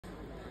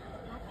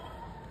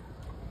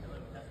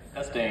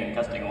Testing,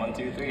 testing, 1,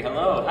 2, 3.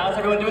 Hello, how's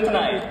everyone doing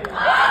tonight? That's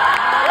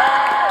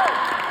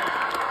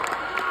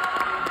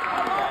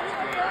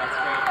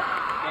great.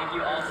 Thank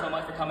you all so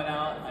much for coming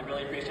out. I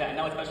really appreciate it. I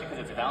know especially because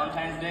it's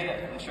Valentine's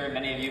Day, I'm sure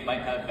many of you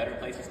might have better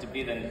places to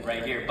be than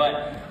right here.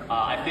 But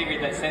I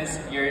figured that since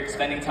you're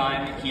spending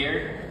time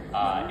here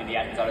in the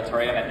Athens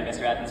Auditorium at the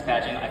Mr. Athens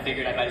pageant, I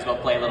figured I might as well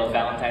play a little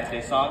Valentine's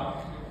Day song,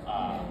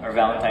 or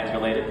Valentine's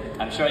related.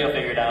 I'm sure you'll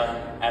figure it out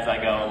as I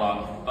go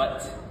along.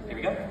 But here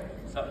we go.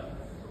 So.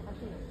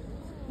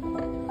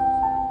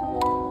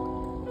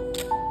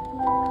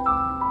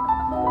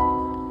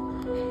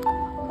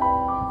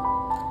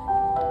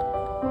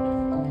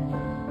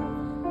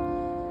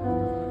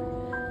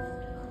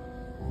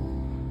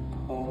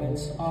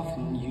 Poets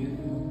often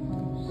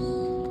use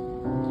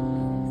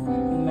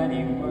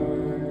many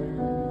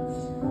words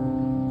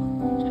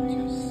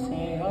to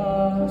say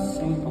a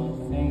simple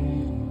thing.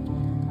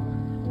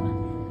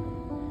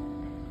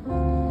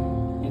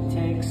 It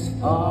takes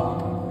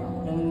art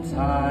and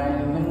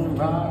time and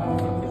rhyme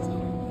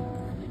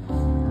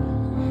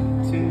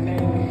to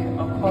make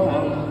a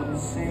poem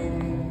sing.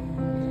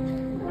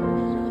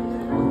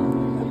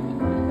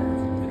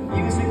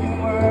 Music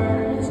and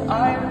words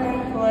I've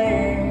been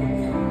playing.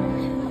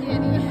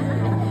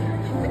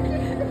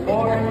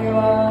 For you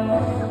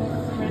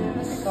I've written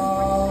a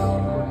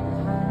song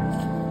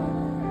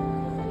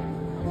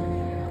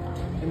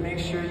to make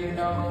sure you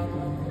know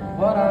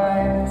what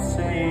I'm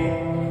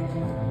saying.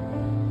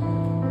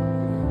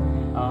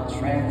 I'll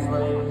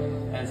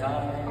translate as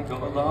I go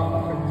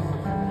along.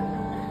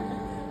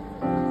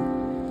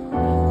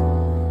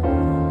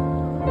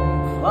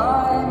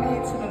 Fly me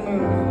to the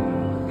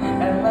moon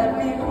and let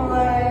me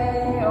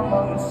play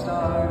among the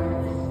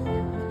stars.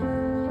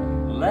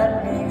 Let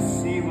me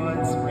see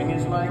what spring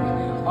is like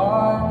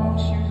on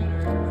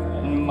Jupiter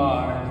and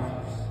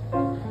Mars.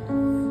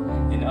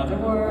 In other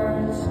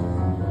words,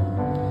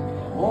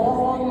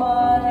 hold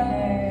my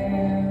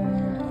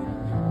hand.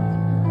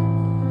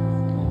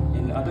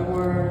 In other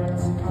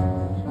words,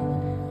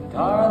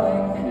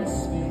 darling,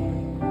 kiss me.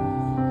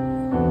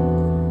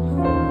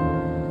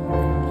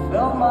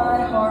 Fill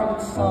my heart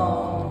with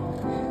song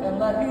and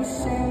let me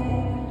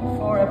sing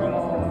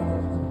forevermore.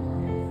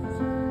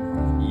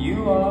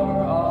 You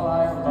are all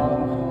I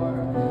long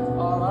for,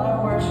 all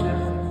I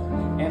worship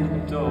and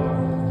adore.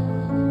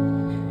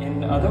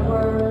 In other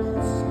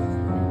words,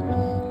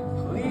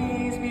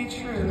 please be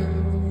true.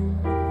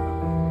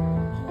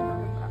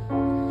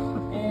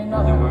 In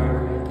other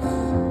words,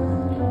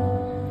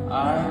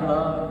 I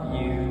love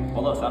you.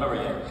 Hold on, it's not over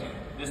yet.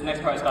 This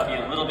next part is about to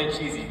be a little bit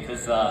cheesy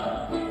because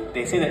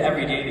they say that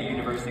every day the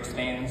universe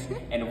expands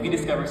and we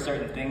discover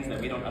certain things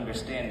that we don't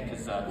understand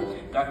because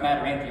dark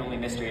matter ain't the only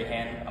mystery at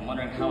hand. I'm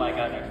wondering how I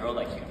got a girl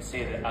like you to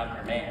say that I'm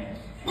her man.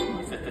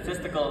 It's a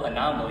statistical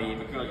anomaly,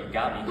 but girl, you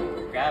got me.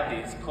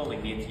 Gravity is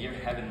pulling me into your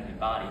heavenly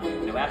body.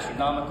 No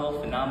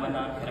astronomical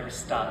phenomenon could ever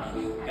stop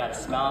me. You got a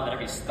smile that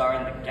every star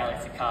in the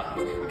galaxy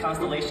copies. The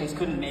constellations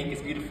couldn't make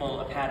as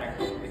beautiful a pattern.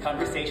 The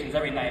conversations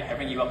every night, I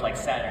bring you up like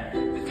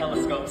Saturn. The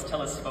telescopes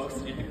tell us folks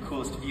that you're the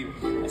coolest view.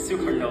 A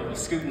supernova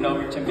scooting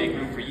over to make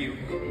room for you.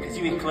 Because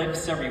you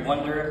eclipse every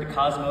wonder of the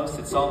cosmos.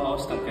 It's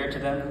almost unfair to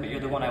them, but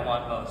you're the one I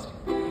want most.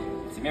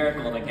 It's a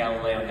miracle that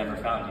Galileo never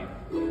found you.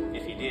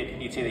 If he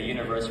did, he'd say the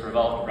universe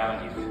revolved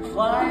around you.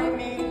 Fly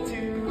me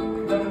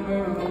to the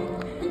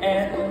moon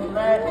and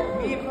let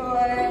me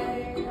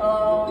play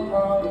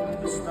among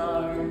the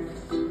stars.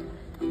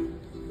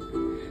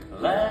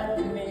 Let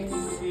me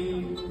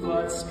see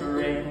what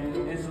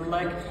spring is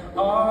like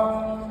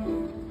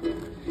on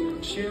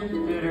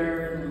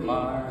Jupiter and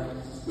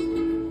Mars.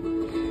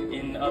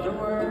 In other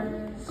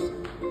words,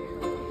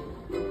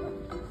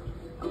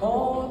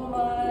 hold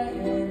my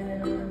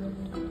hand.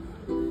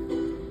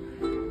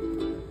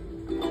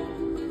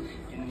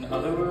 In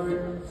other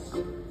words,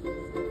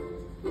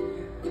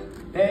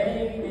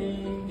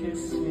 baby,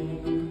 kiss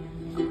me.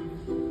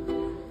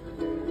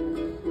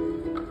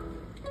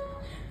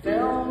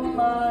 Fill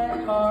my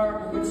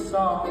heart with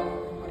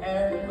song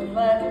and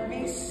let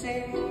me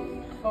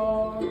sing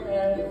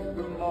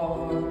forevermore.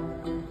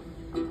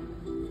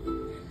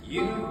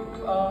 You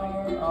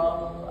are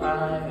all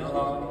I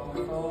long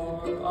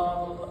for,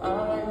 all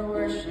I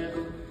worship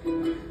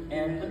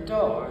and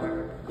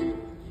adore.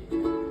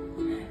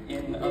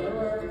 In other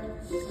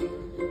words,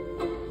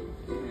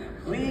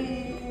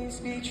 please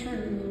be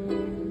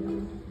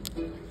true.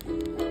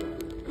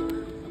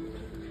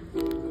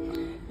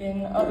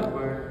 In other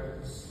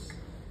words,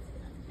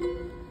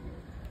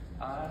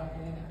 I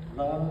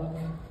love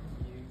you.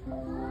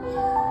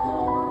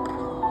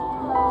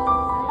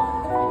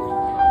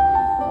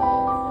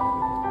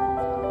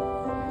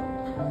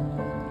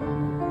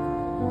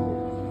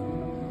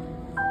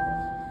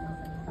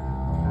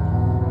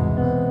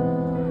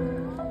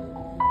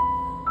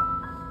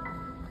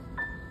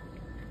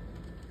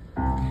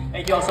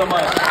 Thank you all so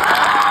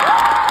much.